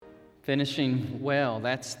Finishing well.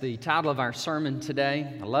 That's the title of our sermon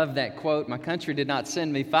today. I love that quote. My country did not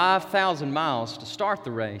send me 5,000 miles to start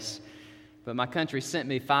the race, but my country sent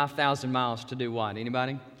me 5,000 miles to do what?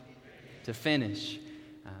 Anybody? To finish.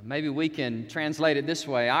 Maybe we can translate it this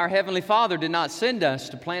way. Our Heavenly Father did not send us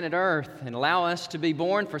to planet Earth and allow us to be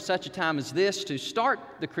born for such a time as this to start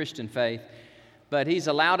the Christian faith, but He's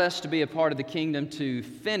allowed us to be a part of the kingdom to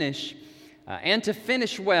finish and to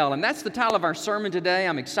finish well. And that's the title of our sermon today.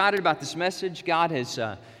 I'm excited about this message God has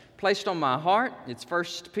placed on my heart. It's 1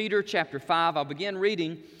 Peter chapter 5. I'll begin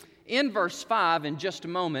reading in verse 5 in just a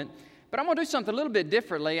moment. But I'm going to do something a little bit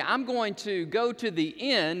differently. I'm going to go to the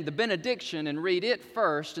end, the benediction, and read it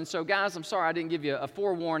first. And so, guys, I'm sorry I didn't give you a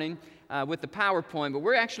forewarning with the PowerPoint, but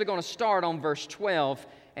we're actually going to start on verse 12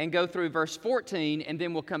 and go through verse 14, and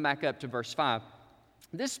then we'll come back up to verse 5.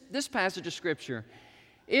 This passage of Scripture,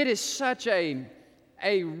 it is such a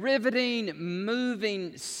riveting,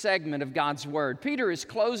 moving segment of God's Word. Peter is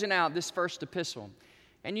closing out this first epistle.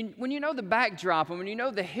 And when you know the backdrop and when you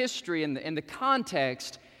know the history and the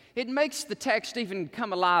context, it makes the text even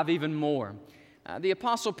come alive even more. The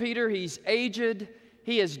Apostle Peter, he's aged.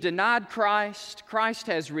 He has denied Christ. Christ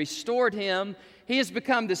has restored him. He has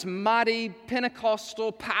become this mighty,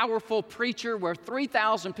 Pentecostal, powerful preacher where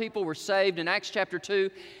 3,000 people were saved in Acts chapter 2.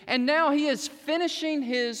 And now he is finishing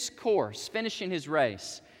his course, finishing his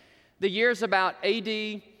race. The year's about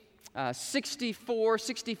AD 64,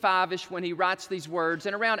 65-ish when he writes these words.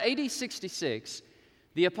 And around AD 66,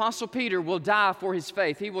 the Apostle Peter will die for his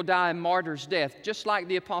faith. He will die a martyr's death, just like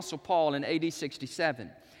the Apostle Paul in AD 67.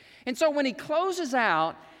 And so when he closes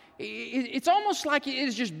out, it's almost like he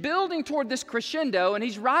is just building toward this crescendo, and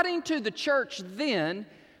he's writing to the church then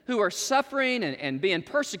who are suffering and being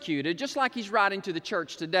persecuted, just like he's writing to the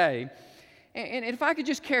church today. And if I could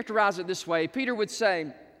just characterize it this way, Peter would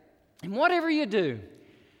say, and whatever you do,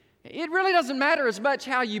 it really doesn't matter as much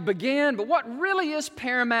how you begin, but what really is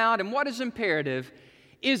paramount and what is imperative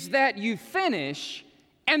is that you finish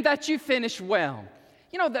and that you finish well.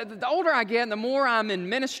 You know, the older I get, the more I'm in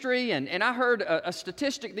ministry, and I heard a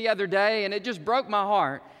statistic the other day, and it just broke my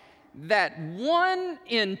heart, that 1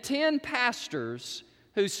 in 10 pastors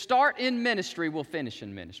who start in ministry will finish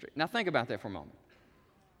in ministry. Now think about that for a moment.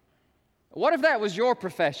 What if that was your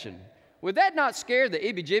profession? Would that not scare the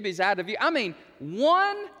ibby-jibbies out of you? I mean,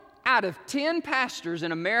 1 out of 10 pastors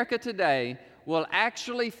in America today will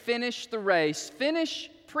actually finish the race,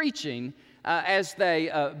 finish preaching as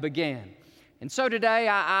they began. And so today,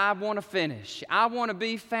 I want to finish. I want to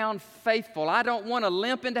be found faithful. I don't want to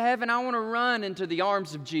limp into heaven. I want to run into the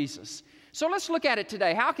arms of Jesus. So let's look at it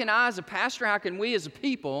today. How can I as a pastor, how can we as a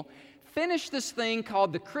people finish this thing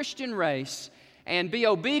called the Christian race and be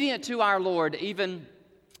obedient to our Lord even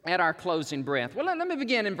at our closing breath? Well, let me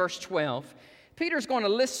begin in verse 12. Peter's going to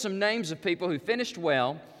list some names of people who finished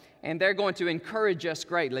well, and they're going to encourage us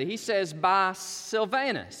greatly. He says, by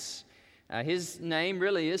Silvanus. His name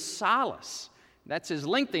really is Silas. That's his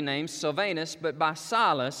lengthy name, Silvanus, but by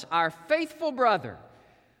Silas, our faithful brother.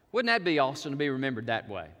 Wouldn't that be awesome to be remembered that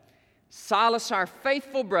way? Silas, our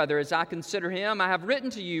faithful brother, as I consider him, I have written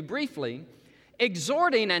to you briefly,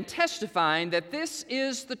 exhorting and testifying that this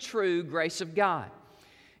is the true grace of God,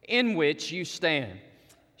 in which you stand.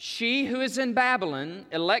 She who is in Babylon,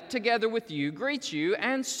 elect together with you, greets you,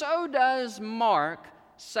 and so does Mark,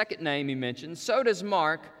 second name he mentioned, so does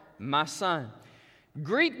Mark, my son.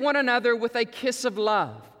 Greet one another with a kiss of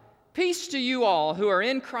love. Peace to you all who are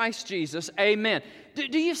in Christ Jesus. Amen.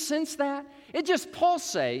 Do you sense that? It just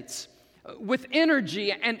pulsates with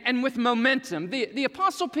energy and with momentum. The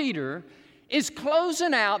Apostle Peter is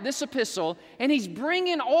closing out this epistle, and he's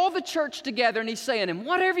bringing all the church together, and he's saying, and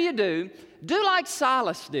whatever you do like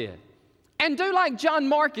Silas did, and do like John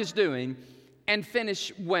Mark is doing, and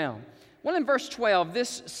finish well. Well, in verse 12,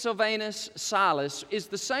 this Silvanus Silas is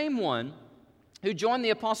the same one who joined the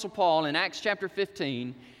Apostle Paul in Acts chapter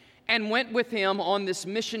 15 and went with him on this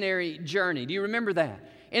missionary journey. Do you remember that?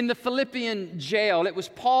 In the Philippian jail, it was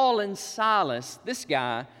Paul and Silas, this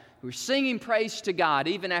guy, who were singing praise to God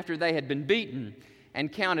even after they had been beaten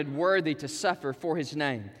and counted worthy to suffer for his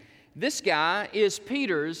name. This guy is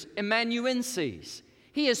Peter's amanuensis.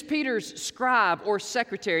 He is Peter's scribe or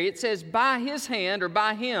secretary. It says, by his hand or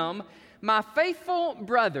by him, my faithful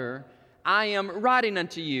brother, I am writing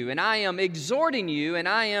unto you, and I am exhorting you, and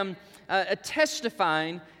I am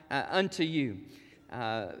testifying unto you.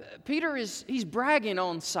 Peter he's bragging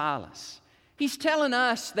on Silas. He's telling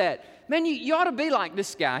us that, man, you ought to be like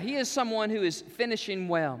this guy. He is someone who is finishing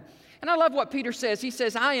well. And I love what Peter says. He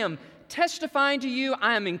says, I am testifying to you,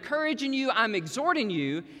 I am encouraging you, I'm exhorting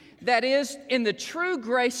you, that is, in the true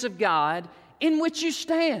grace of God in which you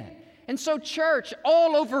stand. And so, church,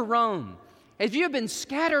 all over Rome, as you have been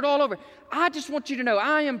scattered all over, I just want you to know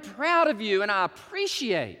I am proud of you and I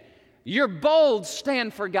appreciate your bold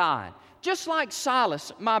stand for God. Just like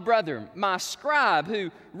Silas, my brother, my scribe,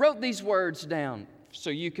 who wrote these words down so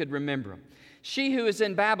you could remember them. She who is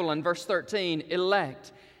in Babylon, verse 13,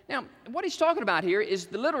 elect. Now, what he's talking about here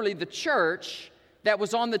is literally the church that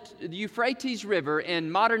was on the Euphrates River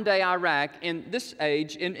in modern-day Iraq in this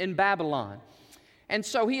age in Babylon. And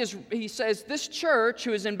so he says, this church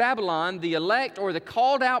who is in Babylon, the elect or the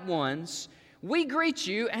called out ones, we greet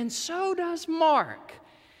you, and so does Mark.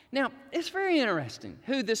 Now, it's very interesting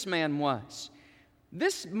who this man was.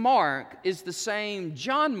 This Mark is the same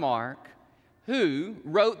John Mark who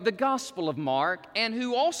wrote the Gospel of Mark and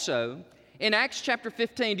who also, in Acts chapter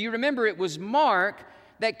 15, do you remember it was Mark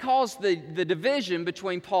that caused the division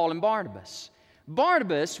between Paul and Barnabas?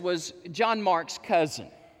 Barnabas was John Mark's cousin.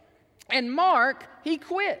 And Mark, he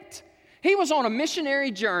quit. He was on a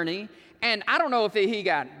missionary journey, and I don't know if he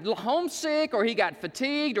got homesick or he got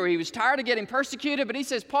fatigued or he was tired of getting persecuted, but he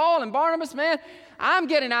says, Paul and Barnabas, man, I'm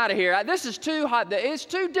getting out of here. This is too hot. It's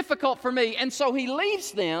too difficult for me. And so he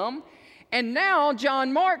leaves them, and now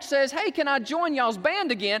John Mark says, hey, can I join y'all's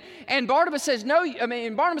band again? And Barnabas says,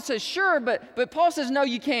 Barnabas says, sure, but Paul says, no,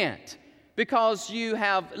 you can't, because you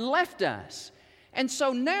have left us. And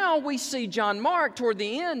so now we see John Mark toward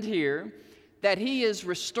the end here that he is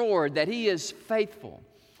restored, that he is faithful.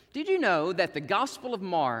 Did you know that the Gospel of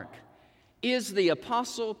Mark is the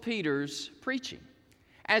Apostle Peter's preaching?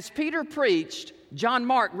 As Peter preached, John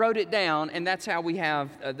Mark wrote it down, and that's how we have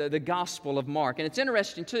the Gospel of Mark. And it's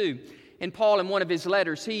interesting, too, in Paul, in one of his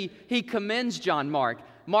letters, he commends John Mark.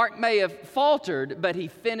 Mark may have faltered, but he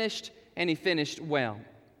finished, and he finished well.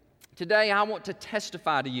 Today, I want to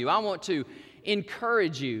testify to you. I want to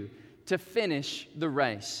encourage you to finish the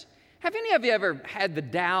race. Have any of you ever had the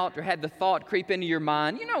doubt or had the thought creep into your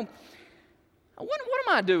mind, what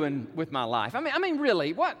am I doing with my life? I mean,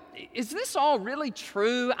 really, what is this all really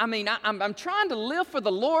true? I mean, I'm trying to live for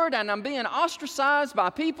the Lord, and I'm being ostracized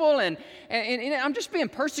by people, and I'm just being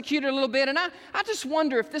persecuted a little bit, and I just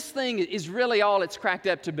wonder if this thing is really all it's cracked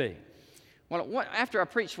up to be. Well, after I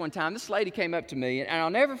preached one time, this lady came up to me, and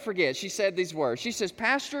I'll never forget, she said these words. She says,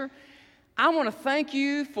 Pastor, I want to thank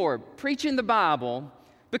you for preaching the Bible,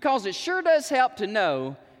 because it sure does help to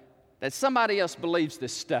know that somebody else believes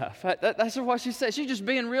this stuff. That's what she said. She's just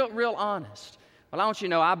being real honest. Well, I want you to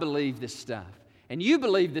know I believe this stuff. And you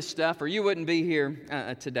believe this stuff, or you wouldn't be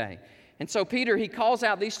here today. And so Peter, he calls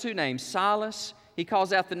out these two names, Silas. He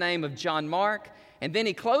calls out the name of John Mark. And then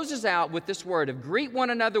he closes out with this word of greet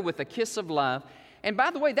one another with a kiss of love. And by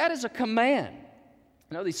the way, that is a command.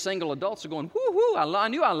 I know these single adults are going, whoo, I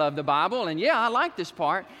knew I loved the Bible. And yeah, I like this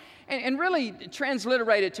part. And really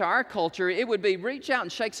transliterate it to our culture, it would be reach out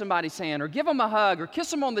and shake somebody's hand or give them a hug or kiss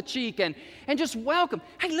them on the cheek and just welcome.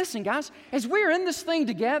 Hey, listen, guys, as we're in this thing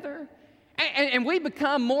together and we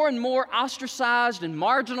become more and more ostracized and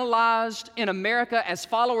marginalized in America as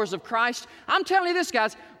followers of Christ, I'm telling you this,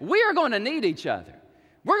 guys, we are going to need each other.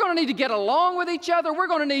 We're going to need to get along with each other. We're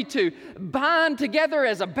going to need to bind together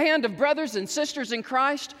as a band of brothers and sisters in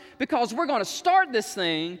Christ, because we're going to start this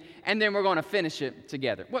thing and then we're going to finish it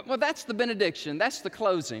together. Well, that's the benediction. That's the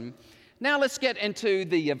closing. Now let's get into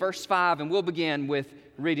the verse 5, and we'll begin with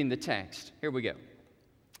reading the text. Here we go.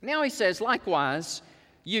 Now he says, likewise,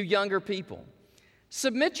 you younger people,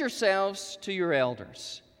 submit yourselves to your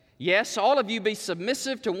elders. Yes, all of you be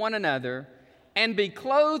submissive to one another and be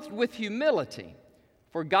clothed with humility.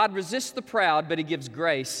 For God resists the proud, but he gives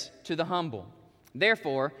grace to the humble.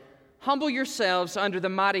 Therefore, humble yourselves under the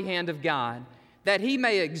mighty hand of God, that he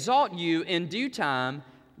may exalt you in due time.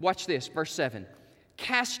 Watch this, verse 7.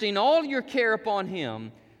 Casting all your care upon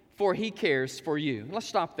him, for he cares for you. Let's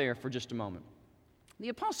stop there for just a moment. The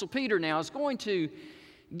Apostle Peter now is going to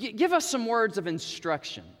give us some words of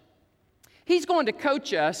instruction. He's going to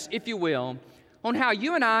coach us, if you will, on how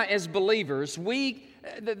you and I as believers,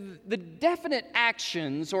 the definite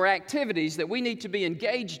actions or activities that we need to be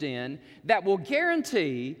engaged in that will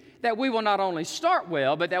guarantee that we will not only start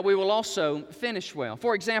well, but that we will also finish well.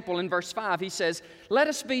 For example, in verse 5, he says, let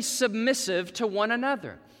us be submissive to one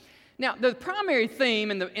another. Now, the primary theme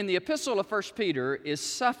in the epistle of 1 Peter is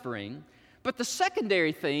suffering, but the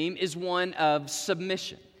secondary theme is one of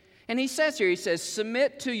submission. And he says here,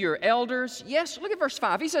 submit to your elders. Yes, look at verse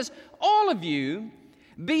 5. He says, all of you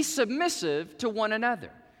be submissive to one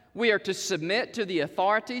another. We are to submit to the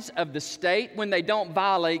authorities of the state when they don't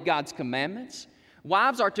violate God's commandments.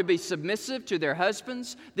 Wives are to be submissive to their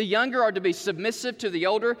husbands. The younger are to be submissive to the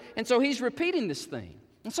older. And so he's repeating this thing.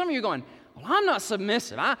 And some of you are going, Well, I'm not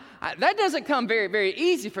submissive. That doesn't come very, very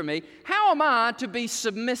easy for me. How am I to be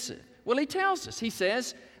submissive? Well, he tells us. He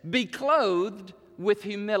says, be clothed with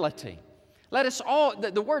humility. Let us all,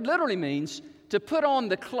 the word literally means to put on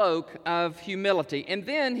the cloak of humility. And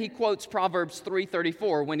then he quotes Proverbs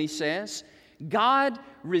 3:34 when he says, God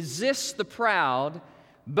resists the proud,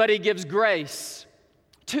 but he gives grace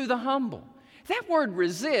to the humble. That word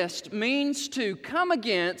resist means to come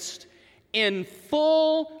against in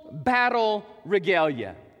full battle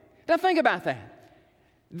regalia. Now think about that.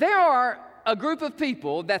 There are a group of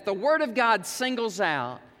people that the Word of God singles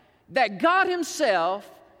out, that God himself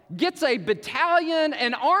gets a battalion,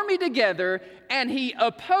 an army together, and he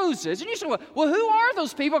opposes. And you say, well, who are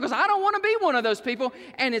those people? Because I don't want to be one of those people.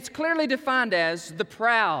 And it's clearly defined as the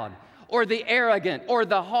proud or the arrogant or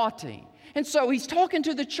the haughty. And so he's talking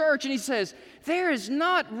to the church and he says, there is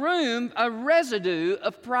not room, a residue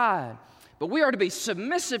of pride. But we are to be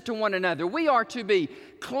submissive to one another. We are to be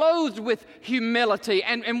clothed with humility.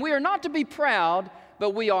 And we are not to be proud, but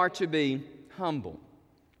we are to be humble.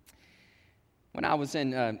 When I was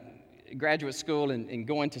in graduate school and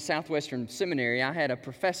going to Southwestern Seminary, I had a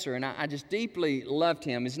professor, and I just deeply loved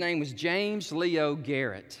him. His name was James Leo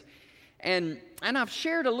Garrett. And I've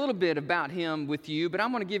shared a little bit about him with you, but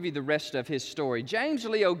I'm going to give you the rest of his story. James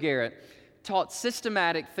Leo Garrett taught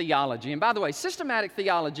systematic theology. And by the way, systematic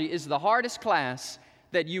theology is the hardest class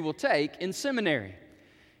that you will take in seminary.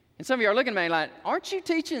 And some of you are looking at me like, aren't you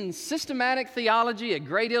teaching systematic theology at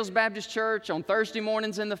Great Hills Baptist Church on Thursday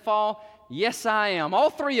mornings in the fall? Yes, I am. All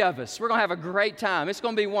three of us. We're going to have a great time. It's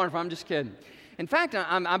going to be wonderful. I'm just kidding. In fact,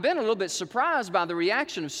 I've been a little bit surprised by the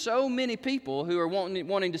reaction of so many people who are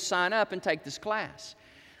wanting to sign up and take this class.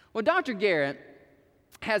 Well, Dr. Garrett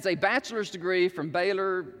has a bachelor's degree from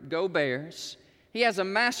Baylor, go Bears. He has a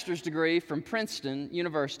master's degree from Princeton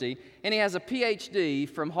University, and he has a PhD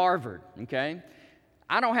from Harvard, okay?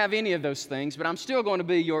 I don't have any of those things, but I'm still going to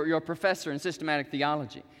be your professor in systematic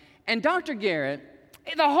theology. And Dr. Garrett,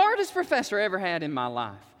 the hardest professor I ever had in my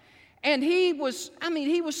life. And he was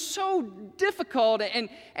so difficult.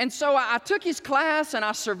 And so I took his class and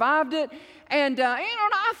I survived it. And,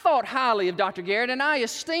 I thought highly of Dr. Garrett and I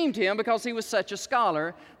esteemed him because he was such a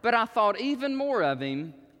scholar. But I thought even more of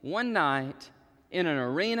him one night in an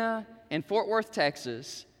arena in Fort Worth,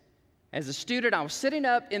 Texas. As a student, I was sitting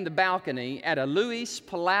up in the balcony at a Luis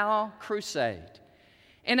Palau crusade.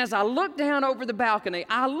 And as I looked down over the balcony,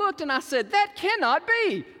 I looked and I said, that cannot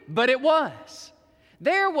be. But it was.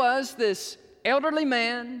 There was this elderly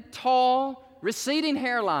man, tall, receding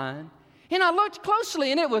hairline. And I looked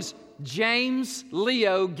closely and it was James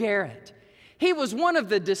Leo Garrett. He was one of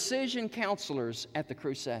the decision counselors at the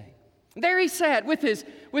crusade. There he sat with his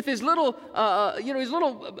little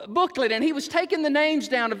booklet, and he was taking the names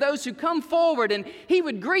down of those who come forward, and he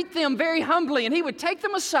would greet them very humbly, and he would take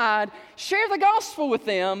them aside, share the gospel with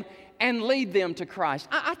them, and lead them to Christ.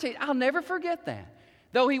 I tell you, I'll never forget that.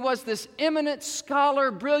 Though he was this eminent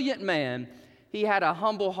scholar, brilliant man, he had a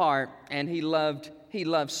humble heart, and he loved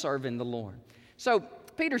serving the Lord. So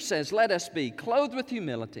Peter says, let us be clothed with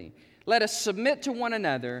humility. Let us submit to one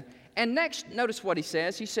another. And next, notice what he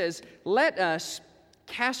says. He says, let us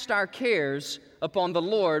cast our cares upon the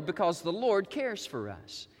Lord because the Lord cares for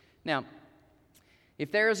us. Now,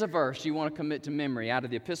 if there is a verse you want to commit to memory out of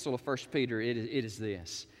the epistle of 1 Peter, it is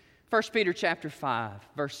this. 1 Peter chapter 5,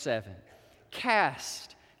 verse 7.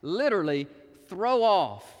 Cast, literally throw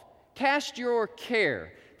off, cast your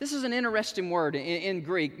care. This is an interesting word in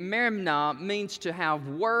Greek. Merimna means to have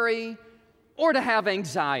worry or to have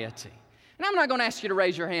anxiety. And I'm not going to ask you to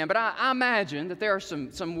raise your hand, but I imagine that there are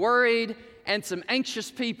some worried and some anxious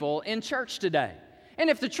people in church today. And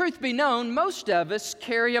if the truth be known, most of us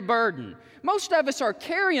carry a burden. Most of us are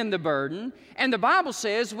carrying the burden, and the Bible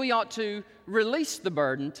says we ought to release the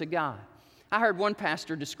burden to God. I heard one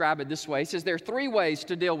pastor describe it this way. He says there are 3 ways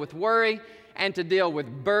to deal with worry and to deal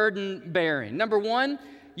with burden bearing. Number 1,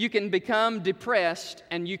 you can become depressed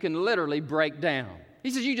and you can literally break down. He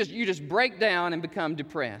says you just break down and become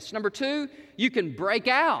depressed. Number 2, you can break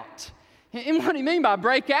out. And what he means by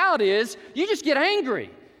break out is you just get angry.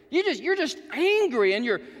 You're just angry and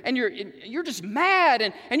you're just mad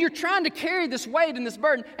and you're trying to carry this weight and this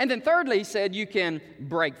burden. And then thirdly, he said you can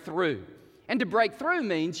break through. And to break through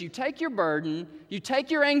means you take your burden, you take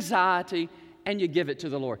your anxiety, and you give it to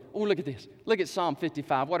the Lord. Oh, look at this. Look at Psalm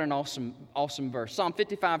 55. What an awesome verse. Psalm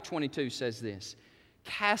 55:22 says this,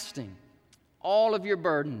 casting all of your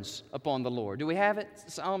burdens upon the Lord. Do we have it?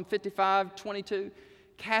 Psalm 55:22.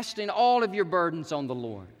 Casting all of your burdens on the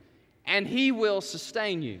Lord, and He will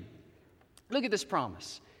sustain you. Look at this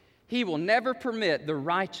promise. He will never permit the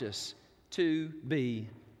righteous to be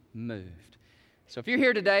moved. So if you're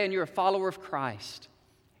here today and you're a follower of Christ,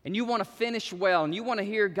 and you want to finish well, and you want to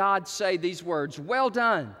hear God say these words, "Well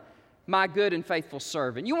done, my good and faithful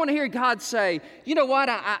servant." You want to hear God say, "You know what,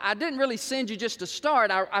 I didn't really send you just to start.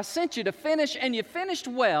 I sent you to finish, and you finished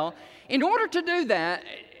well." In order to do that,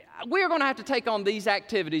 we're going to have to take on these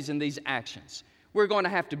activities and these actions. We're going to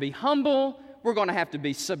have to be humble, we're going to have to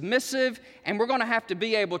be submissive, and we're going to have to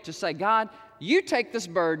be able to say, "God, you take this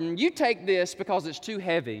burden, you take this because it's too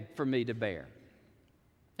heavy for me to bear."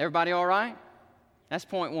 Everybody all right? That's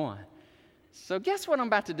point one. So guess what I'm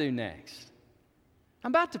about to do next?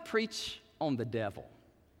 I'm about to preach on the devil.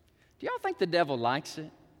 Do y'all think the devil likes it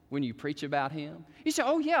when you preach about him? You say,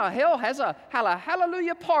 "Oh yeah, hell has a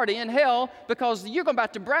hallelujah party in hell because you're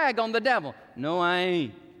about to brag on the devil." No, I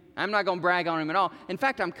ain't. I'm not going to brag on him at all. In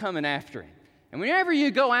fact, I'm coming after him. And whenever you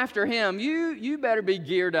go after him, you better be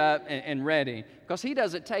geared up and ready because he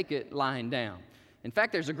doesn't take it lying down. In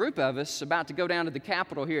fact, there's a group of us about to go down to the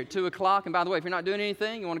Capitol here at 2 o'clock. And by the way, if you're not doing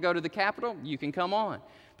anything, you want to go to the Capitol, you can come on.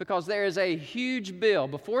 Because there is a huge bill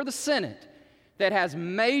before the Senate that has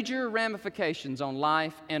major ramifications on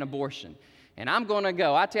life and abortion. And I'm going to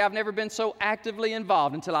go. I tell you, I've never been so actively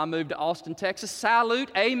involved until I moved to Austin, Texas.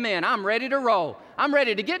 Salute, amen. I'm ready to roll. I'm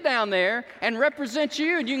ready to get down there and represent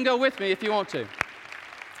you, and you can go with me if you want to.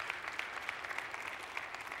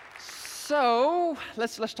 So,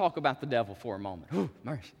 let's talk about the devil for a moment. Ooh,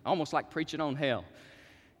 mercy. Almost like preaching on hell.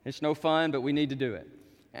 It's no fun, but we need to do it.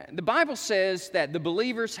 The Bible says that the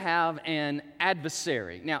believers have an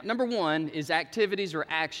adversary. Now, number one is activities or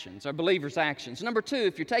actions, or believers' actions. Number two,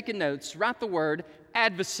 if you're taking notes, write the word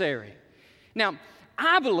adversary. Now,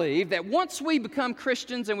 I believe that once we become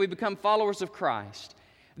Christians and we become followers of Christ,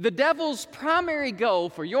 the devil's primary goal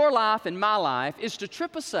for your life and my life is to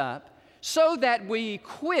trip us up so that we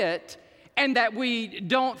quit and that we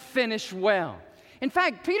don't finish well. In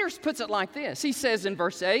fact, Peter puts it like this. He says in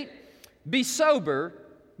verse 8, "Be sober,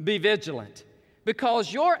 be vigilant,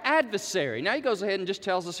 because your adversary," now he goes ahead and just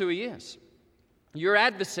tells us who he is. Your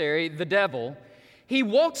adversary, the devil, he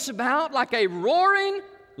walks about like a roaring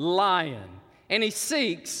lion, and he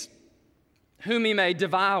seeks whom he may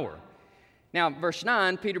devour. Now, verse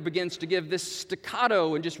 9, Peter begins to give this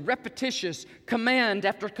staccato and just repetitious command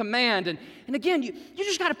after command. And again, you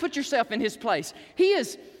just got to put yourself in his place. He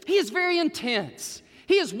is very intense.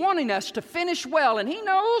 He is wanting us to finish well. And he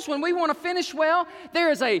knows when we want to finish well,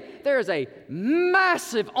 there is a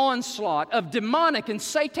massive onslaught of demonic and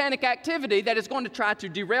satanic activity that is going to try to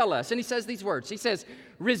derail us. And he says these words. He says,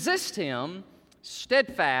 "Resist him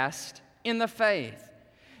steadfast in the faith,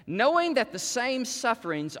 knowing that the same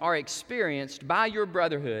sufferings are experienced by your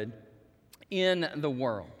brotherhood in the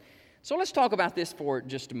world." So let's talk about this for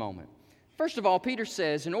just a moment. First of all, Peter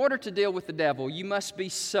says, in order to deal with the devil, you must be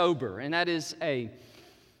sober, and that is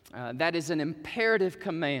an imperative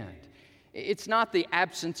command. It's not the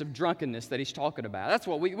absence of drunkenness that he's talking about. That's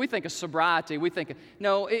what we think of sobriety.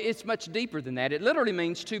 No, it's much deeper than that. It literally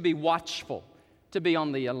means to be watchful, to be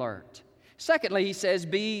on the alert. Secondly, he says,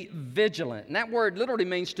 be vigilant. And that word literally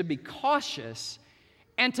means to be cautious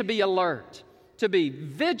and to be alert. To be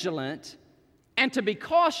vigilant and to be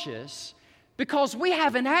cautious because we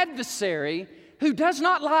have an adversary who does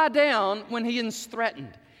not lie down when he is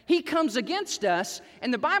threatened. He comes against us,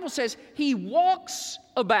 and the Bible says he walks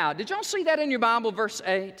about. Did y'all see that in your Bible, verse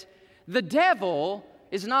 8? The devil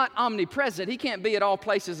is not omnipresent. He can't be at all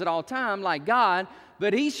places at all time like God,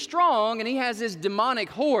 but he's strong, and he has his demonic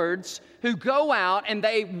hordes who go out and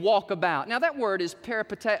they walk about. Now, that word is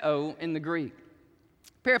peripateo in the Greek.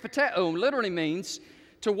 Peripateo literally means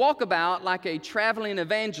to walk about like a traveling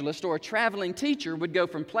evangelist or a traveling teacher would go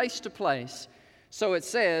from place to place. So it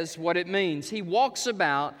says what it means. He walks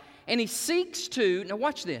about and he seeks to, now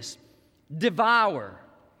watch this, devour.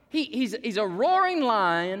 He's a roaring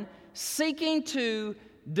lion seeking to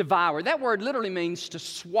devour. That word literally means to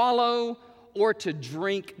swallow or to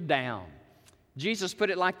drink down. Jesus put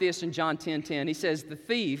it like this in John 10:10. He says, "The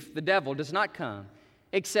thief, the devil, does not come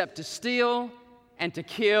except to steal and to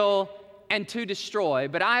kill and to destroy.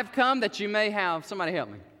 But I have come that you may have," somebody help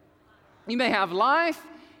me. You may have life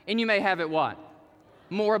and you may have it what?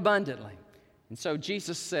 More abundantly. And so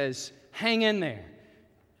Jesus says, hang in there.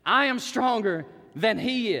 I am stronger than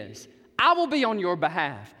he is. I will be on your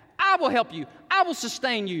behalf. I will help you. I will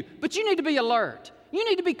sustain you. But you need to be alert. You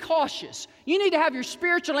need to be cautious. You need to have your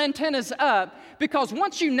spiritual antennas up because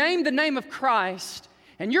once you name the name of Christ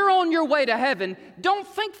and you're on your way to heaven, don't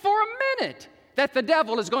think for a minute that the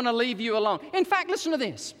devil is going to leave you alone. In fact, listen to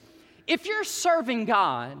this. If you're serving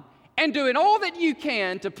God and doing all that you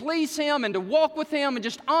can to please Him and to walk with Him and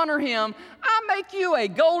just honor Him, I make you a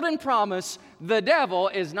golden promise. The devil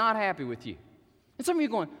is not happy with you. And some of you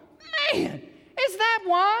are going, man, is that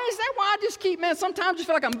why? Is that why I just keep, man, sometimes I just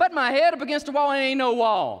feel like I'm butting my head up against a wall and ain't no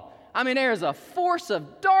wall. I mean, there's a force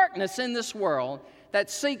of darkness in this world that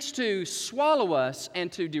seeks to swallow us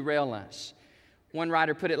and to derail us. One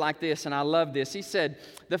writer put it like this, and I love this. He said,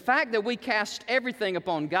 the fact that we cast everything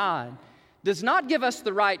upon God does not give us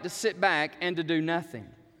the right to sit back and to do nothing.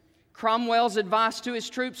 Cromwell's advice to his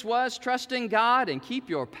troops was, trust in God and keep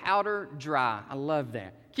your powder dry. I love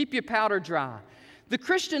that. Keep your powder dry. The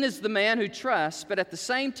Christian is the man who trusts, but at the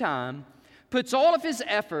same time puts all of his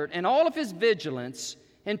effort and all of his vigilance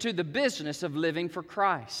into the business of living for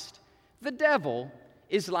Christ. The devil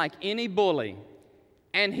is like any bully,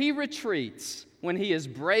 and he retreats when he is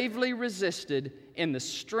bravely resisted in the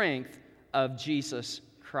strength of Jesus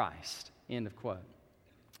Christ. End of quote.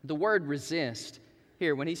 The word resist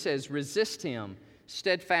here, when he says resist him,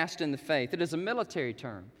 steadfast in the faith, it is a military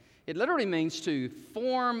term. It literally means to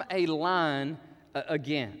form a line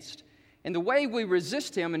against. And the way we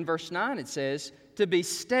resist him, in verse 9 it says, to be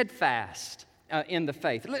steadfast in the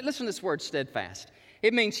faith. Listen to this word steadfast.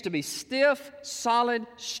 It means to be stiff, solid,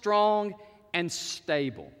 strong, and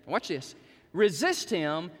stable. Watch this. Resist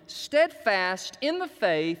him, steadfast in the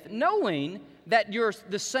faith, knowing that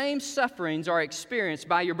the same sufferings are experienced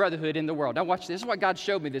by your brotherhood in the world. Now watch this. This is what God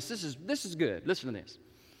showed me this. This is good. Listen to this.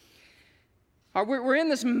 All right, we're in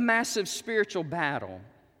this massive spiritual battle.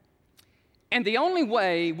 And the only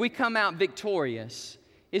way we come out victorious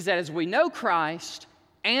is that as we know Christ,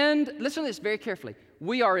 and listen to this very carefully,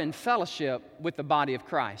 we are in fellowship with the body of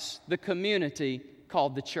Christ, the community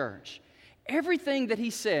called the church. Everything that he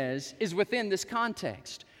says is within this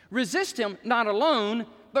context. Resist him not alone,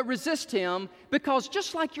 but resist him because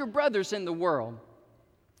just like your brothers in the world,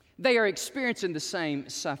 they are experiencing the same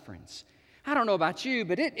sufferings. I don't know about you,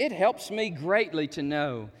 but it helps me greatly to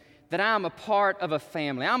know that I'm a part of a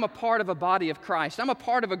family. I'm a part of a body of Christ. I'm a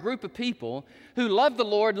part of a group of people who love the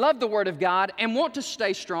Lord, love the Word of God, and want to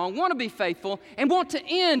stay strong, want to be faithful, and want to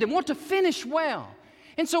end and want to finish well.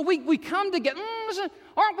 And so we come together.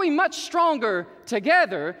 Aren't we much stronger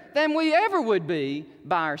together than we ever would be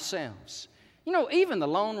by ourselves? You know, even the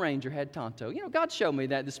Lone Ranger had Tonto. You know, God showed me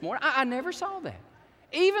that this morning. I never saw that.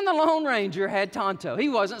 Even the Lone Ranger had Tonto. He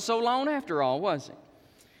wasn't so lone after all, was he?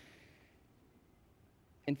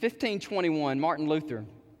 In 1521, Martin Luther,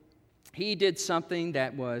 he did something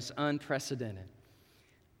that was unprecedented.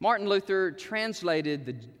 Martin Luther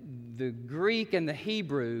translated the Greek and the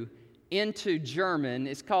Hebrew into German.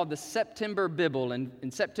 It's called the September Bible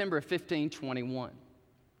in September of 1521.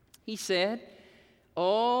 He said,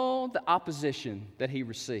 oh, the opposition that he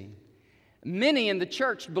received. Many in the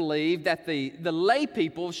church believed that the lay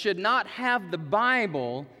people should not have the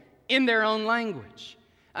Bible in their own language.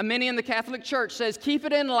 Many in the Catholic Church says keep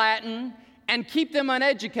it in Latin and keep them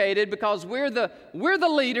uneducated because we're the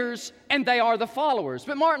leaders and they are the followers.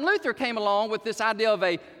 But Martin Luther came along with this idea of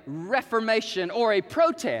a reformation or a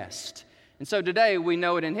protest. And so today we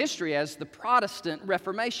know it in history as the Protestant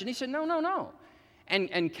Reformation. He said, no.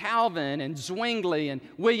 And Calvin and Zwingli and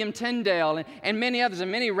William Tyndale and many others and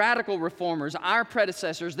many radical reformers, our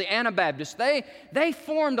predecessors, the Anabaptists, they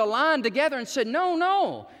formed a line together and said,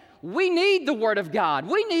 no. We need the Word of God.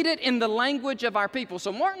 We need it in the language of our people.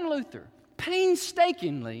 So Martin Luther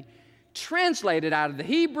painstakingly translated out of the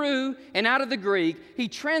Hebrew and out of the Greek. He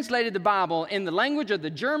translated the Bible in the language of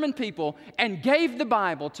the German people and gave the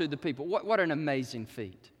Bible to the people. What an amazing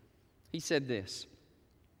feat. He said this,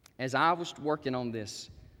 as I was working on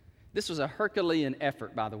this was a Herculean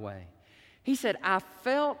effort, by the way. He said, I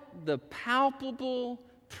felt the palpable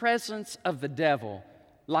presence of the devil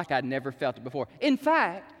like I'd never felt it before. In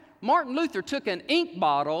fact, Martin Luther took an ink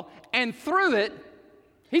bottle and threw it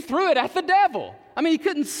at the devil. I mean, he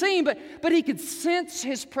couldn't see him, but he could sense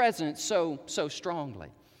his presence so strongly.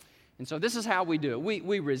 And so this is how we do it.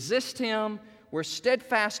 We resist him. We're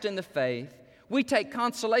steadfast in the faith. We take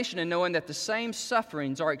consolation in knowing that the same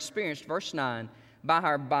sufferings are experienced, verse 9, by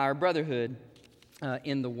our brotherhood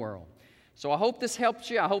in the world. So I hope this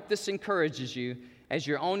helps you. I hope this encourages you as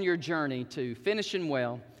you're on your journey to finishing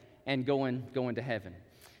well and going to heaven.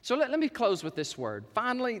 So let me close with this word.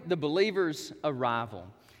 Finally, the believer's arrival.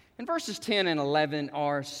 And verses 10 and 11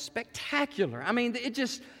 are spectacular. I mean, it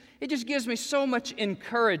just gives me so much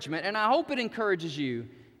encouragement, and I hope it encourages you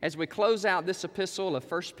as we close out this epistle of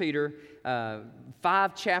 1 Peter,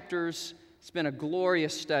 5 chapters. It's been a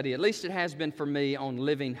glorious study. At least it has been for me on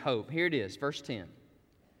living hope. Here it is, verse 10.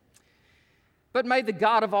 But may the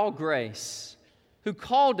God of all grace, who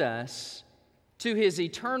called us to His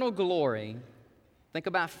eternal glory. Think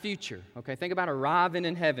about future, okay? Think about arriving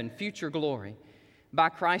in heaven, future glory, by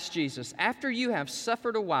Christ Jesus. After you have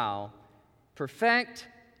suffered a while, perfect,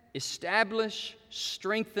 establish,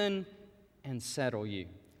 strengthen, and settle you.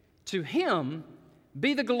 To Him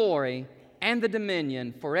be the glory and the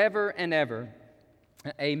dominion forever and ever.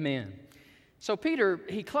 Amen. So Peter,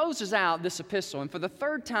 he closes out this epistle, and for the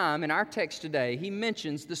third time in our text today, he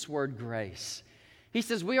mentions this word grace. He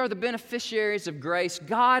says, we are the beneficiaries of grace.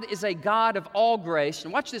 God is a God of all grace.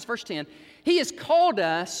 And watch this, verse 10. He has called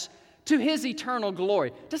us to His eternal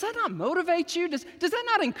glory. Does that not motivate you? Does that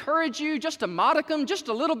not encourage you just a modicum, just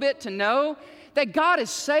a little bit to know that God has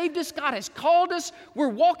saved us, God has called us, we're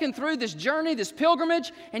walking through this journey, this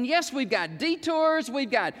pilgrimage, and yes, we've got detours, we've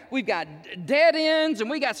got dead ends, and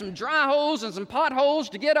we got some dry holes and some potholes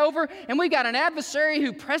to get over, and we got an adversary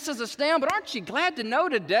who presses us down, but aren't you glad to know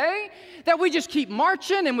today that we just keep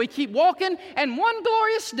marching and we keep walking, and one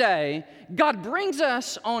glorious day, God brings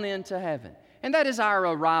us on into heaven. And that is our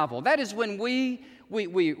arrival. That is when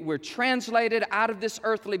we're translated out of this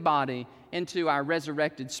earthly body into our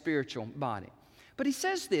resurrected spiritual body. But he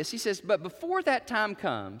says this, he says, but before that time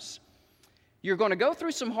comes, you're going to go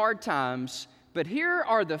through some hard times, but here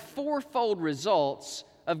are the fourfold results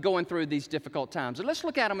of going through these difficult times. And let's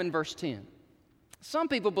look at them in verse 10. Some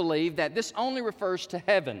people believe that this only refers to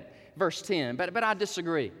heaven, verse 10, but I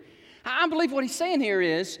disagree. I believe what he's saying here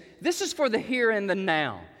is, this is for the here and the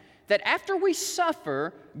now. That after we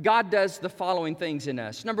suffer, God does the following things in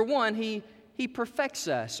us. Number one, He perfects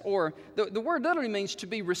us, or the word literally means to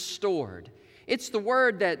be restored. It's the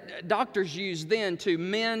word that doctors use then to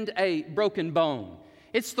mend a broken bone.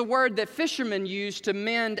 It's the word that fishermen use to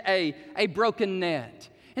mend a broken net.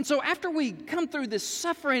 And so after we come through this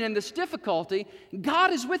suffering and this difficulty,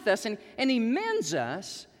 God is with us, and He mends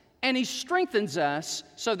us, and He strengthens us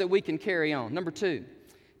so that we can carry on. Number two,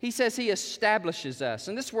 He says He establishes us.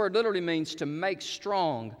 And this word literally means to make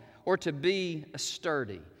strong or to be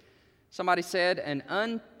sturdy. Somebody said, an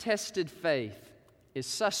untested faith is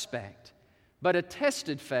suspect, but a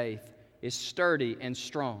tested faith is sturdy and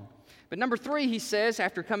strong. But number three, he says,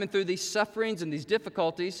 after coming through these sufferings and these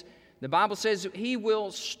difficulties, the Bible says He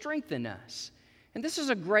will strengthen us. And this is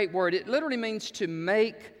a great word. It literally means to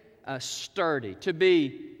make sturdy, to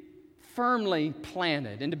be firmly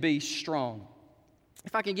planted, and to be strong.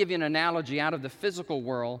 If I can give you an analogy out of the physical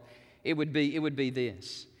world, it would be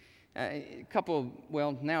this.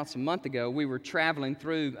 Now it's a month ago, we were traveling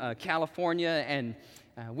through California, and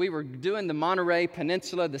we were doing the Monterey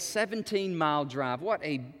Peninsula, the 17-mile drive. What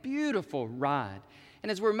a beautiful ride.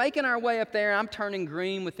 And as we're making our way up there, I'm turning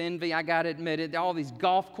green with envy, I got to admit it. All these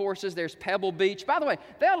golf courses, there's Pebble Beach. By the way,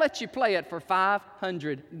 they'll let you play it for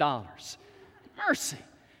 $500. Mercy.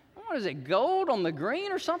 What is it, gold on the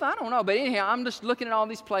green or something? I don't know. But anyhow, I'm just looking at all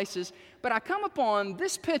these places. But I come upon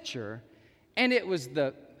this picture, and it was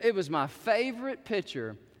my favorite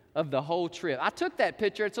picture of the whole trip. I took that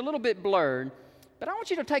picture. It's a little bit blurred, but I want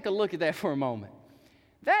you to take a look at that for a moment.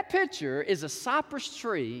 That picture is a cypress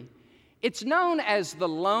tree. It's known as the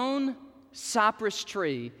lone cypress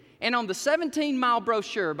tree. And on the 17-mile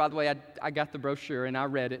brochure, by the way, I got the brochure and I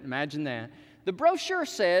read it. Imagine that. The brochure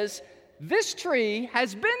says, this tree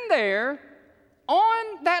has been there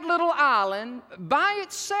on that little island by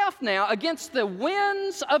itself now against the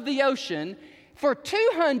winds of the ocean for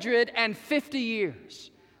 250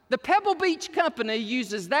 years. The Pebble Beach Company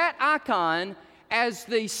uses that icon as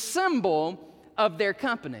the symbol of their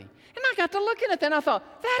company. And I got to looking at that and I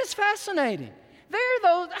thought, that is fascinating.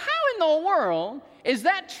 How in the world is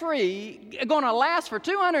that tree going to last for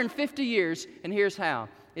 250 years? And here's how.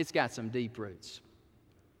 It's got some deep roots.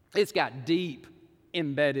 It's got deep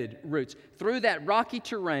embedded roots. Through that rocky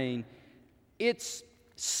terrain, its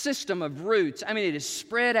system of roots, it is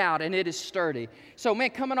spread out and it is sturdy. So,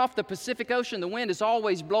 coming off the Pacific Ocean, the wind is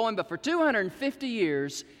always blowing, but for 250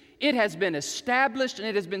 years, it has been established and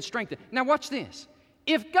it has been strengthened. Now, watch this.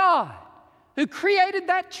 If God, who created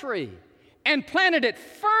that tree and planted it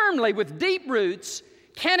firmly with deep roots,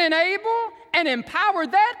 can enable and empower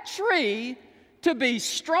that tree to be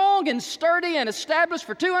strong and sturdy and established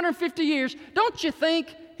for 250 years, don't you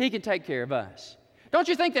think He can take care of us? Don't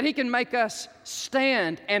you think that He can make us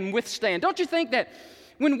stand and withstand? Don't you think that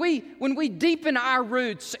when we deepen our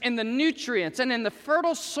roots in the nutrients and in the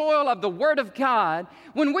fertile soil of the Word of God,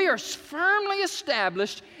 when we are firmly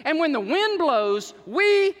established and when the wind blows,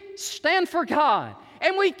 we stand for God.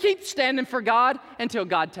 And we keep standing for God until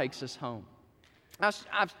God takes us home.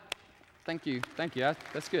 Thank you.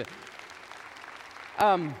 That's good.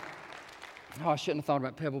 I shouldn't have thought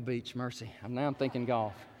about Pebble Beach, mercy. Now I'm thinking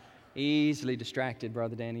golf. Easily distracted,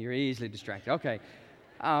 Brother Danny. You're easily distracted. Okay.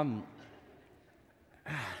 Let's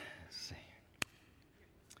see.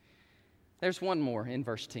 There's one more in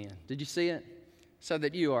verse 10. Did you see it? So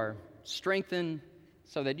that you are strengthened,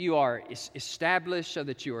 so that you are established, so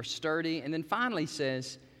that you are sturdy. And then finally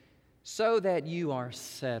says, so that you are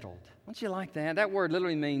settled. Don't you like that? That word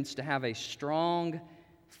literally means to have a strong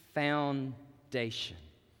foundation.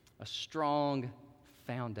 A strong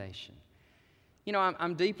foundation. You know,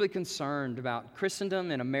 I'm deeply concerned about Christendom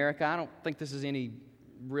in America. I don't think this is any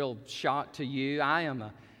real shock to you. I'm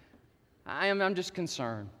just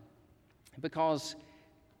concerned because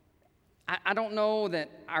I don't know that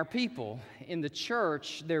our people in the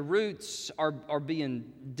church, their roots are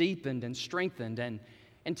being deepened and strengthened.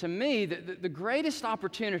 And to me, the greatest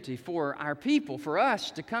opportunity for our people, for us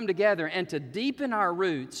to come together and to deepen our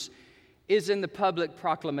roots is in the public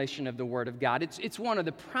proclamation of the Word of God. It's one of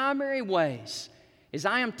the primary ways, as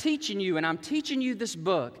I am teaching you, and I'm teaching you this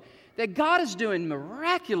book, that God is doing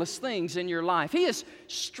miraculous things in your life. He is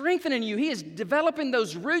strengthening you. He is developing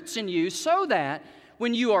those roots in you so that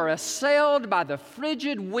when you are assailed by the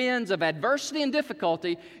frigid winds of adversity and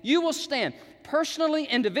difficulty, you will stand. Personally,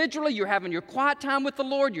 individually, you're having your quiet time with the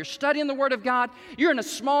Lord, you're studying the Word of God, you're in a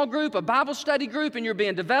small group, a Bible study group, and you're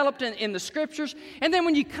being developed in the Scriptures. And then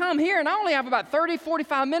when you come here, and I only have about 30,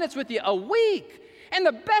 45 minutes with you a week, and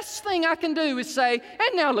the best thing I can do is say,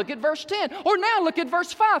 and now look at verse 10, or now look at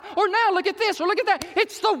verse 5, or now look at this, or look at that.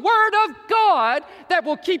 It's the Word of God that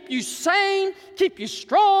will keep you sane, keep you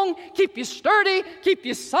strong, keep you sturdy, keep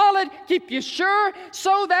you solid, keep you sure,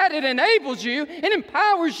 so that it enables you and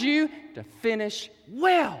empowers you to finish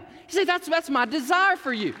well. You see, that's my desire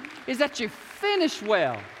for you, is that you finish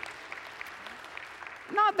well.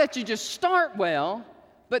 Not that you just start well,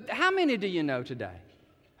 but how many do you know today?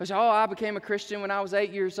 Who say, I became a Christian when I was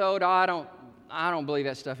 8 years old. I don't believe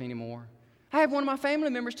that stuff anymore. I have one of my family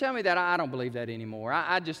members tell me that I don't believe that anymore.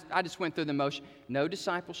 I just went through the motion. No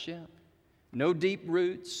discipleship, no deep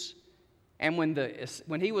roots. And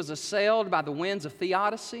when he was assailed by the winds of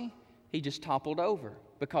theodicy, he just toppled over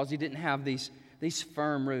because he didn't have these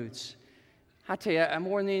firm roots. I tell you,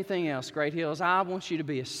 more than anything else, Great Hills, I want you to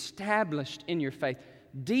be established in your faith,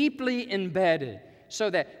 deeply embedded. So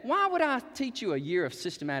that, why would I teach you a year of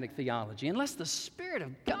systematic theology unless the Spirit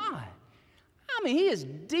of God, He has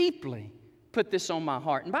deeply put this on my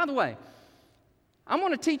heart. And by the way, I'm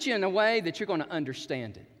going to teach you in a way that you're going to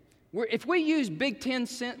understand it. If we use big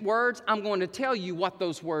 10-cent words, I'm going to tell you what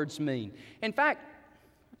those words mean. In fact,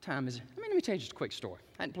 what time is it? Let me tell you just a quick story.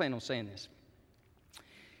 I hadn't planned on saying this.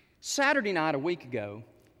 Saturday night, a week ago,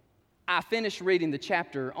 I finished reading the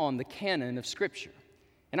chapter on the canon of Scripture.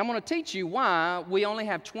 And I'm going to teach you why we only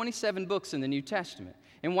have 27 books in the New Testament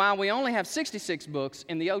and why we only have 66 books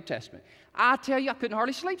in the Old Testament. I tell you, I couldn't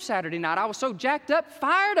hardly sleep Saturday night. I was so jacked up,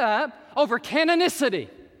 fired up over canonicity.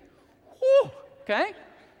 Whew, okay?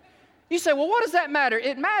 You say, well, what does that matter?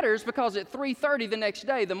 It matters because at 3:30 the next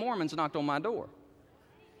day, the Mormons knocked on my door.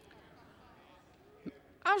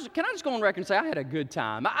 Can I just go on record and say I had a good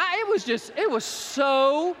time? It was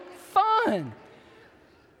so fun.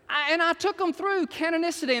 And I took them through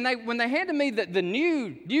canonicity, and when they handed me the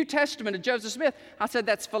New Testament of Joseph Smith, I said,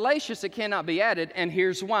 that's fallacious, it cannot be added, and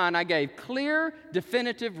here's why. And I gave clear,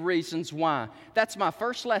 definitive reasons why. That's my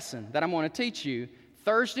first lesson that I'm going to teach you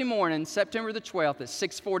Thursday morning, September the 12th at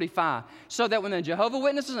 6:45, so that when the Jehovah's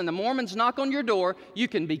Witnesses and the Mormons knock on your door, you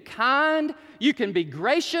can be kind, you can be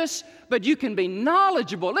gracious, but you can be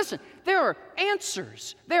knowledgeable. Listen, there are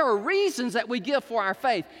answers, there are reasons that we give for our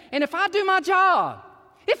faith. And if I do my job,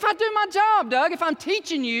 Doug, if I'm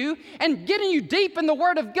teaching you and getting you deep in the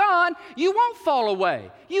Word of God, you won't fall away.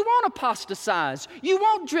 You won't apostatize. You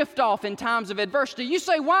won't drift off in times of adversity. You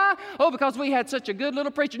say, why? Oh, because we had such a good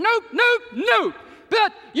little preacher. Nope.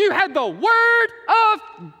 But you had the Word of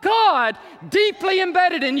God deeply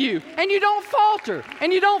embedded in you, and you don't falter,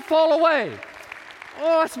 and you don't fall away.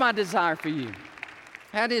 Oh, that's my desire for you.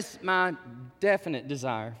 That is my definite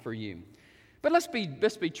desire for you. But let's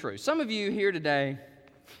be true. Some of you here today,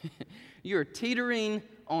 you're teetering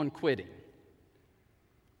on quitting.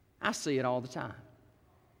 I see it all the time.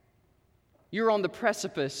 You're on the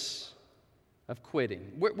precipice of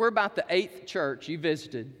quitting. We're about the 8th church you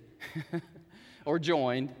visited or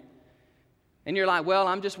joined. And you're like, well,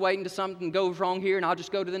 I'm just waiting till something goes wrong here and I'll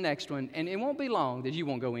just go to the next one. And it won't be long that you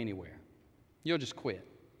won't go anywhere. You'll just quit.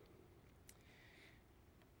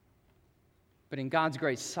 But in God's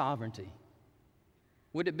great sovereignty,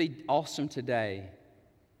 would it be awesome today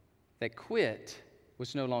that quit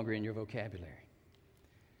was no longer in your vocabulary?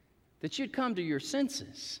 That you'd come to your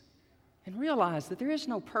senses and realize that there is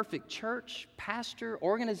no perfect church, pastor,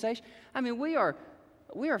 organization. I mean, we are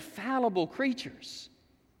fallible creatures.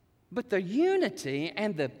 But the unity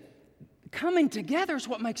and the coming together is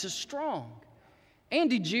what makes us strong.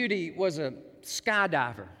 Andy Judy was a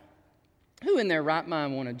skydiver. Who in their right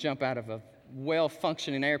mind want to jump out of a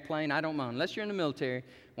well-functioning airplane? I don't mind. Unless you're in the military,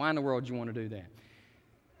 why in the world do you want to do that?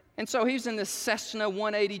 And so he was in this Cessna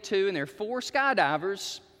 182, and there are 4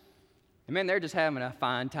 skydivers. And man, they're just having a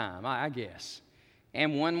fine time, I guess.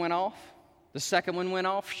 And one went off. The second one went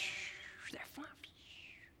off. They're fine.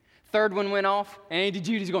 Third one went off. And Andy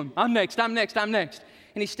Judy's going, I'm next. And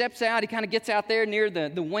he steps out. He kind of gets out there near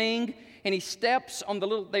the wing. And he steps on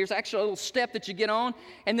there's actually a little step that you get on.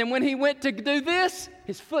 And then when he went to do this,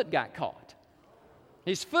 his foot got caught.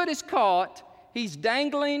 His foot is caught. He's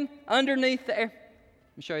dangling underneath the air.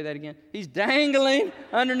 Let me show you that again. He's dangling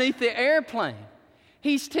underneath the airplane.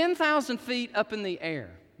 He's 10,000 feet up in the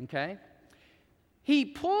air, okay? He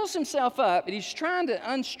pulls himself up, and he's trying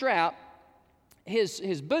to unstrap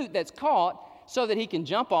his boot that's caught so that he can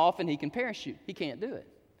jump off and he can parachute. He can't do it.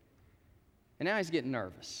 And now he's getting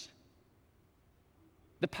nervous.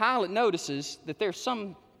 The pilot notices that there's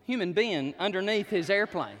some human being underneath his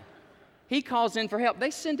airplane. He calls in for help.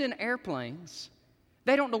 They send in airplanes.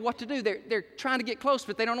 They don't know what to do. They're trying to get close,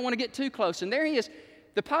 but they don't want to get too close. And there he is.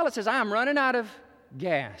 The pilot says, I am running out of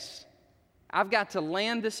gas. I've got to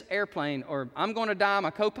land this airplane or I'm going to die.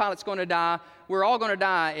 My co-pilot's going to die. We're all going to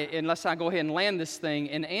die unless I go ahead and land this thing.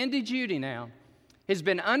 And Andy Judy now has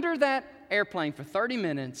been under that airplane for 30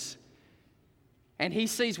 minutes. And he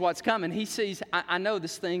sees what's coming. He sees, I know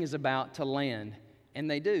this thing is about to land. And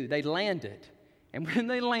they do. They land it. And when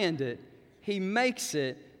they land it, he makes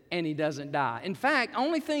it and he doesn't die. In fact,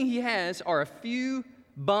 only thing he has are a few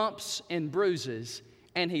bumps and bruises,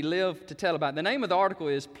 and he lived to tell about it. The name of the article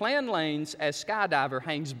is Plan Lanes as Skydiver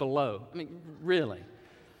Hangs Below. I mean, really.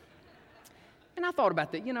 And I thought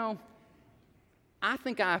about that. You know, I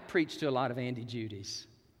think I preach to a lot of Andy Judys.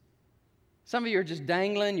 Some of you are just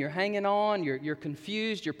dangling, you're hanging on, you're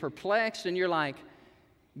confused, you're perplexed, and you're like,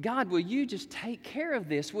 God, will you just take care of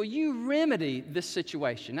this? Will you remedy this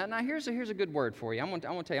situation? Now here's a good word for you. I'm going to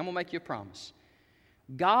tell you, I'm going to make you a promise.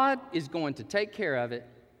 God is going to take care of it,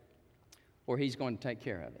 or He's going to take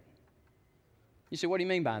care of it. You say, what do you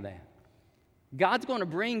mean by that? God's going to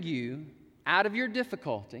bring you out of your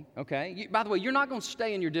difficulty, okay? By the way, you're not going to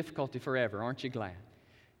stay in your difficulty forever, aren't you glad?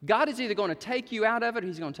 God is either going to take you out of it or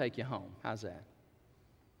He's going to take you home. How's that?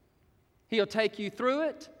 He'll take you through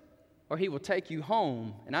it or He will take you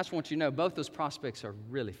home. And I just want you to know both those prospects are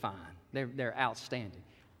really fine. They're outstanding.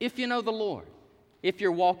 If you know the Lord, if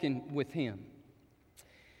you're walking with Him.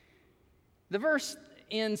 The verse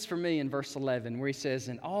ends for me in verse 11 where he says,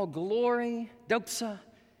 "In all glory, doxa,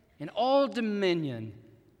 and all dominion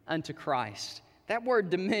unto Christ." That word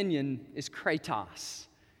dominion is kratos.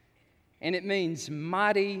 And it means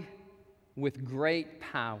mighty with great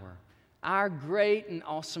power. Our great and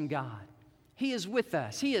awesome God. He is with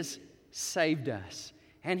us. He has saved us.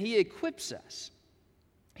 And He equips us.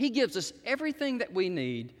 He gives us everything that we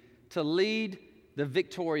need to live the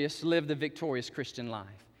victorious Christian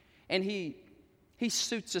life. And He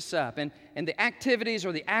suits us up. And the activities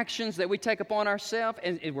or the actions that we take upon ourselves,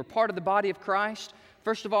 and we're part of the body of Christ,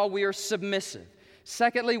 first of all, we are submissive.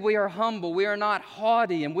 Secondly, we are humble. We are not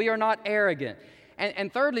haughty, and we are not arrogant.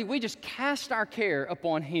 And thirdly, we just cast our care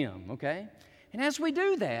upon Him, okay? And as we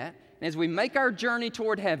do that, and as we make our journey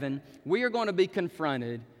toward heaven, we are going to be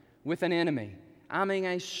confronted with an enemy. I mean,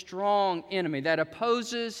 a strong enemy that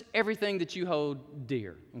opposes everything that you hold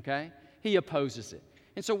dear, okay? He opposes it.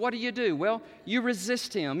 And so what do? Well, you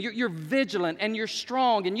resist him. You're vigilant and you're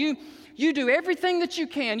strong, and you do everything that you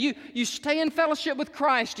can. You stay in fellowship with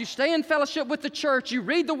Christ. You stay in fellowship with the church. You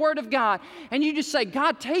read the Word of God, and you just say,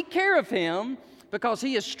 God, take care of him because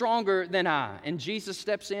he is stronger than I. And Jesus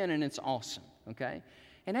steps in, and it's awesome, okay?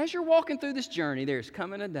 And as you're walking through this journey, there's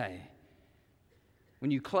coming a day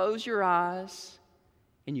when you close your eyes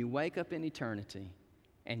and you wake up in eternity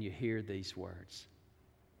and you hear these words.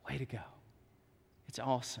 Way to go. It's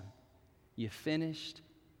awesome. You finished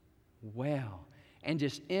well. And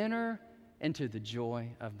just enter into the joy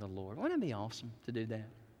of the Lord. Wouldn't it be awesome to do that?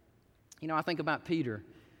 You know, I think about Peter.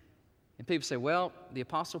 And people say, well, the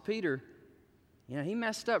Apostle Peter, you know, he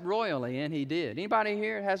messed up royally, and he did. Anybody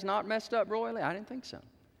here has not messed up royally? I didn't think so. I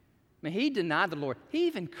mean, he denied the Lord. He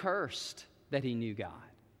even cursed that he knew God.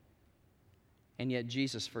 And yet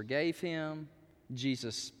Jesus forgave him.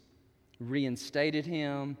 Jesus reinstated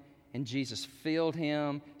him. And Jesus filled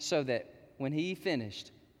him so that when he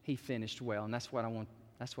finished well. And that's what I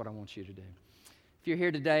want you to do. If you're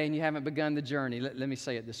here today and you haven't begun the journey, let me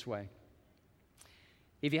say it this way.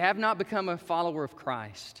 If you have not become a follower of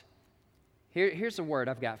Christ, here's a word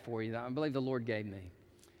I've got for you that I believe the Lord gave me.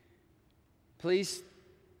 Please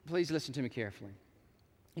listen to me carefully.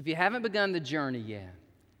 If you haven't begun the journey yet,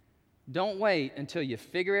 don't wait until you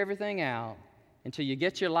figure everything out, until you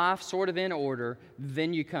get your life sort of in order,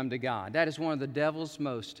 then you come to God. That is one of the devil's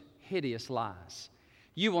most hideous lies.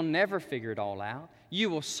 You will never figure it all out. You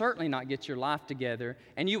will certainly not get your life together,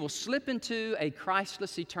 and you will slip into a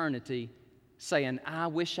Christless eternity saying, I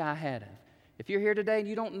wish I had it. If you're here today and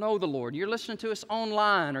you don't know the Lord, you're listening to us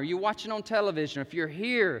online or you're watching on television, or if you're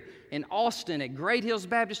here in Austin at Great Hills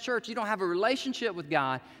Baptist Church, you don't have a relationship with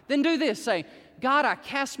God, then do this. Say, God, I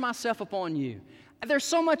cast myself upon you. There's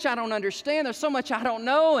so much I don't understand. There's so much I don't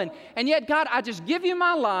know. And yet, God, I just give you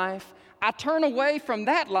my life. I turn away from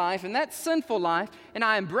that life and that sinful life, and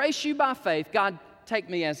I embrace you by faith. God, take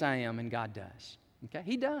me as I am, and God does. Okay?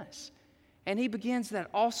 He does. And He begins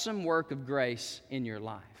that awesome work of grace in your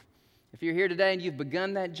life. If you're here today and you've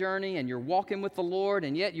begun that journey and you're walking with the Lord,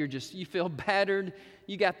 and yet you feel battered,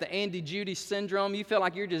 you got the Andy Judy syndrome, you feel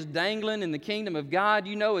like you're just dangling in the kingdom of God,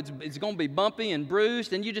 you know it's going to be bumpy and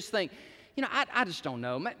bruised, and you just think, I just don't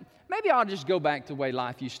know. Maybe I'll just go back to the way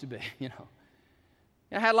life used to be,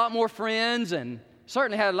 I had a lot more friends and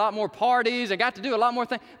certainly had a lot more parties. I got to do a lot more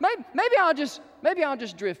things. Maybe I'll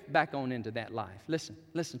just drift back on into that life.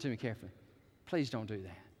 Listen to me carefully. Please don't do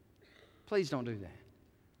that. Please don't do that.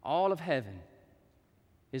 All of heaven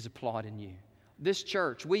is applauding you. This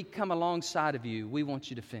church, we come alongside of you. We want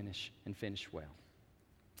you to finish and finish well.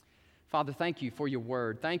 Father, thank you for your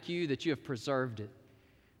word. Thank you that you have preserved it.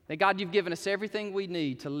 That God, you've given us everything we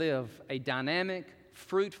need to live a dynamic,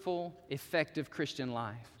 fruitful, effective Christian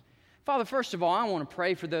life. Father, first of all, I want to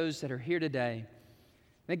pray for those that are here today.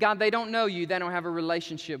 That God, they don't know you, they don't have a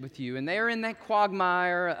relationship with you, and they're in that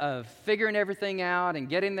quagmire of figuring everything out and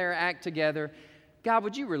getting their act together. God,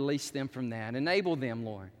 would you release them from that? Enable them,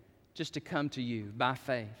 Lord, just to come to you by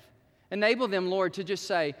faith. Enable them, Lord, to just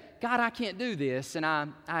say, God, I can't do this, and I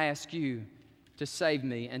ask you to save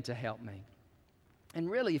me and to help me. And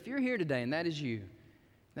really, if you're here today and that is you,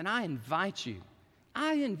 then I invite you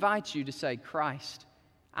to say, Christ,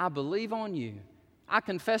 I believe on you. I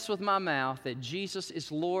confess with my mouth that Jesus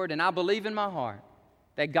is Lord, and I believe in my heart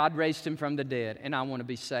that God raised him from the dead, and I want to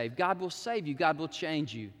be saved. God will save you. God will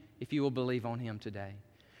change you if you will believe on him today.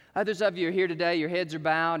 Others of you are here today, your heads are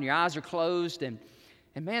bowed and your eyes are closed, and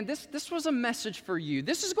man, this was a message for you.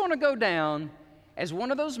 This is going to go down as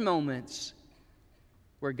one of those moments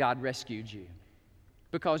where God rescued you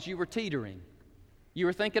because you were teetering. You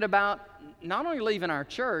were thinking about not only leaving our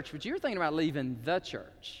church, but you were thinking about leaving the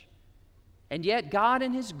church. And yet God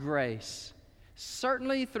in his grace,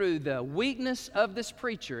 certainly through the weakness of this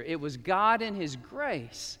preacher, it was God in his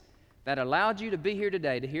grace that allowed you to be here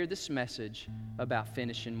today to hear this message about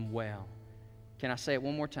finishing well. Can I say it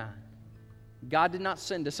one more time? God did not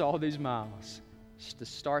send us all these miles just to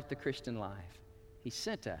start the Christian life. He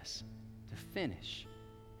sent us to finish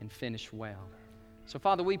and finish well. So,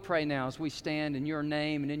 Father, we pray now as we stand in your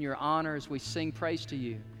name and in your honor as we sing praise to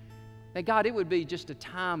you, that, God, it would be just a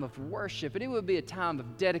time of worship, and it would be a time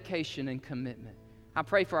of dedication and commitment. I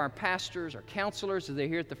pray for our pastors, our counselors, as they're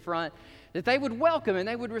here at the front, that they would welcome and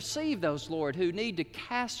they would receive those, Lord, who need to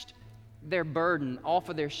cast their burden off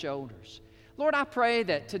of their shoulders. Lord, I pray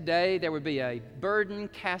that today there would be a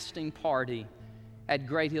burden-casting party at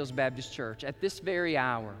Great Hills Baptist Church at this very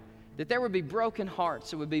hour, that there would be broken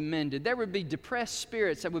hearts that would be mended, there would be depressed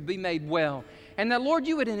spirits that would be made well, and that, Lord,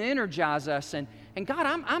 you would energize us. And God,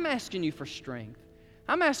 I'm asking you for strength.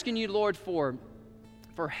 I'm asking you, Lord, for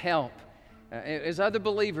help. As other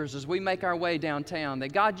believers, as we make our way downtown,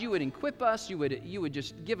 that God, you would equip us, you would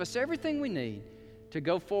just give us everything we need to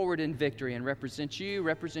go forward in victory and represent you,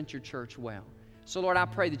 represent your church well. So, Lord, I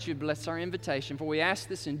pray that you'd bless our invitation, for we ask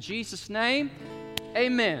this in Jesus' name.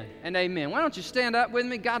 Amen and amen. Why don't you stand up with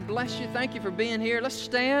me? God bless you. Thank you for being here. Let's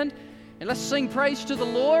stand and let's sing praise to the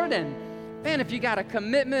Lord. And man, if you got a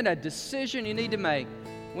commitment, a decision you need to make,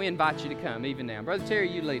 we invite you to come even now. Brother Terry,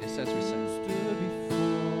 you lead us as we sing.